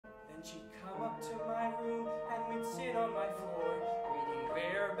come up to my room and we'd sit on my floor, reading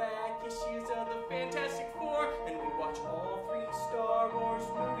bareback issues of the Fantastic Four, and we'd watch all 3 Star Wars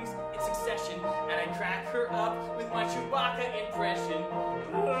movies in succession, and I'd crack her up with my Chewbacca impression.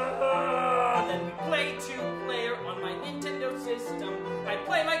 Then we'd play 2-player on my Nintendo system. I'd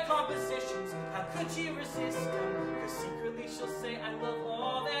play my compositions, how could she resist them? Cause secretly she'll say I love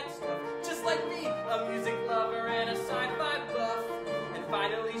all that stuff, just like me, a music lover and a sci-fi buff. And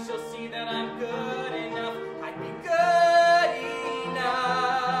finally she'll see that I'm good enough, I'd be good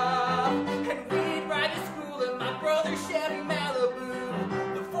enough. And we'd ride to school in my brother's Chevy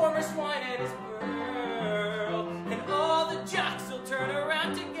Malibu, the former swine and his pearl. And all the jocks will turn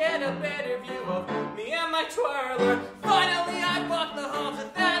around to get a better view of me and my twirler. Finally I walk the halls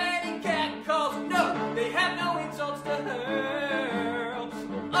without any cat calls. No, they have no inside